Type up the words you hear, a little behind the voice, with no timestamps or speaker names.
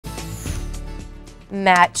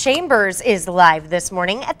Matt Chambers is live this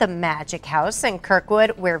morning at the Magic House in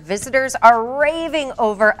Kirkwood, where visitors are raving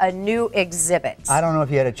over a new exhibit. I don't know if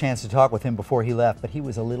you had a chance to talk with him before he left, but he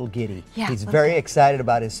was a little giddy. Yeah, He's very excited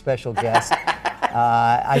about his special guest.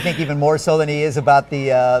 I think even more so than he is about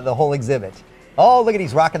the whole exhibit. Oh, look at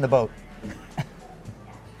he's rocking the boat.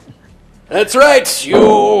 That's right.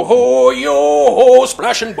 Yo-ho,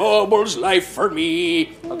 splashing bubbles, life for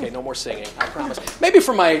me. Okay, no more singing, I promise. Maybe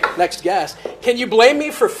for my next guest. Can you blame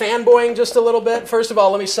me for fanboying just a little bit? First of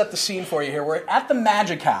all, let me set the scene for you here. We're at the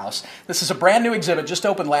Magic House. This is a brand new exhibit, just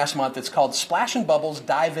opened last month. It's called Splashin' Bubbles,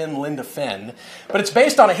 Dive In, Linda Finn. But it's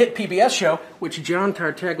based on a hit PBS show, which John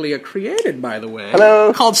Tartaglia created, by the way.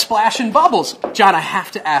 Hello. Called Splashin' Bubbles. John, I have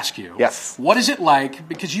to ask you. Yes. What is it like?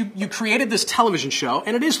 Because you created this television show,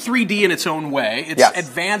 and it is 3D in its own way. It's Yes.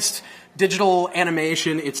 advanced digital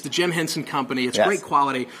animation. It's the Jim Henson Company. It's Yes. great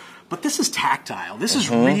quality. But this is tactile. This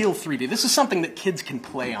is real 3D. This is something that kids can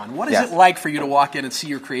play on. What is Yes. it like for you to walk in and see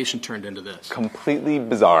your creation turned into this? Completely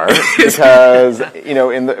bizarre because, you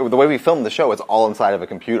know, in the way we film the show, it's all inside of a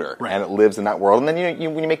computer Right. and it lives in that world. And then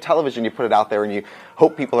when you make television, you put it out there and you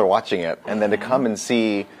hope people are watching it. And then to come and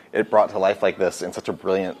see it brought to life like this in such a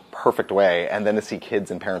brilliant, perfect way, and then to see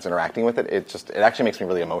kids and parents interacting with it, it actually makes me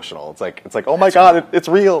really emotional. It's like oh my God, it's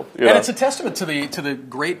real. You know? And it's a testament to the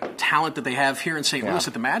great talent that they have here in St. Louis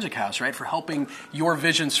at the Magic House, right? For helping your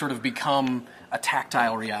vision sort of become a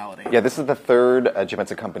tactile reality. Yeah, this is the third Jim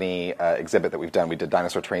Henson Company exhibit that we've done. We did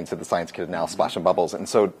Dinosaur Train, Sid the Science Kid, and now Splashin' Bubbles, and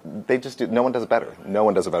so they just do. No one does it better. No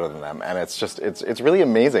one does it better than them, and it's really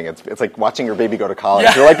amazing. It's like watching your baby go to college.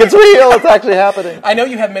 Yeah. You're like, it's real. It's actually happening. I know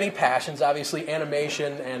you have many passions, obviously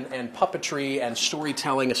animation and puppetry and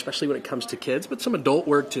storytelling, especially when it comes to kids, but some adult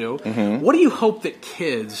work too. What do you hope that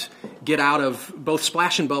kids get out of both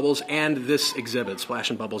Splashin' Bubbles and this exhibit,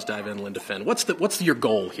 Splashin' Bubbles, Dive In, Linda Finn? What's your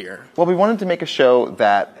goal here? Well, we wanted to make a show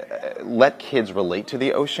that let kids relate to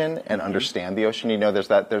the ocean and understand the ocean. You know, there's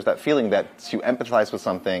that feeling that to empathize with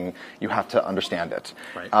something, you have to understand it.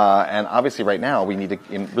 Right. And obviously right now, we need to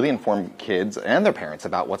really inform kids and their parents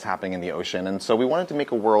about what's happening in the ocean. And so we wanted to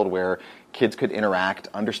make a world where kids could interact,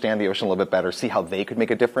 understand the ocean a little bit better, see how they could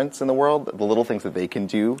make a difference in the world, the little things that they can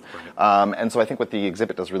do. And so I think what the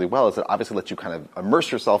exhibit does really well is it obviously lets you kind of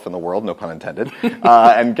immerse yourself in the world, no pun intended,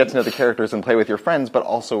 and get to know the characters and play with your friends, but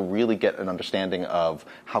also really get an understanding of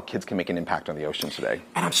how kids can make an impact on the ocean today.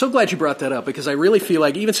 And I'm so glad you brought that up, because I really feel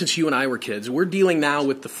like even since you and I were kids, we're dealing now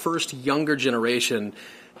with the first younger generation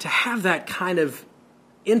to have that kind of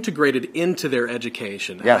integrated into their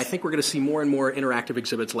education. And Yes. I think we're going to see more and more interactive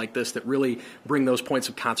exhibits like this that really bring those points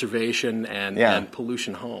of conservation and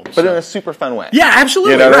pollution home. But in a super fun way. Yeah,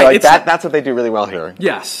 absolutely. You know, right. like that's what they do really well here.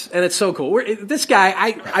 Yes, and it's so cool. This guy,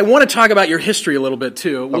 I want to talk about your history a little bit,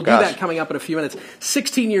 too. We'll do that coming up in a few minutes.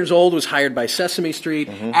 16 years old, was hired by Sesame Street.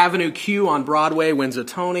 Avenue Q on Broadway, wins a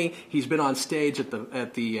Tony. He's been on stage at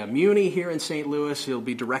the Muni here in St. Louis. He'll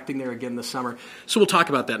be directing there again this summer. So we'll talk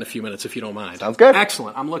about that in a few minutes, if you don't mind. Sounds good.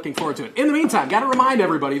 Excellent. I'm looking forward to it. In the meantime, got to remind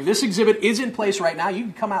everybody, this exhibit is in place right now. You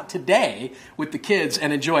can come out today with the kids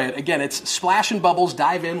and enjoy it. Again, it's Splashin' Bubbles,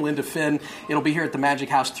 Dive In, Linda Finn. It'll be here at the Magic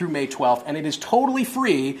House through May 12th, and it is totally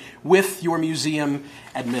free with your museum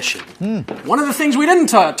admission. One of the things we didn't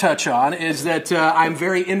touch on is that I'm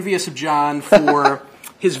very envious of John for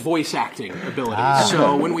his voice acting abilities.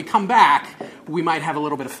 So when we come back, we might have a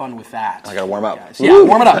little bit of fun with that. I got to warm up. Guys. Yeah,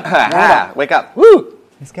 warm it up. Warm it up. Wake up. Woo!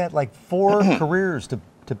 He's got like 4 careers to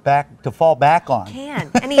fall back on.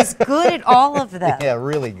 And he's good at all of them. Yeah,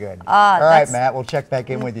 really good. Ah, all right, that's- Matt, we'll check back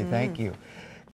in with you. Thank you.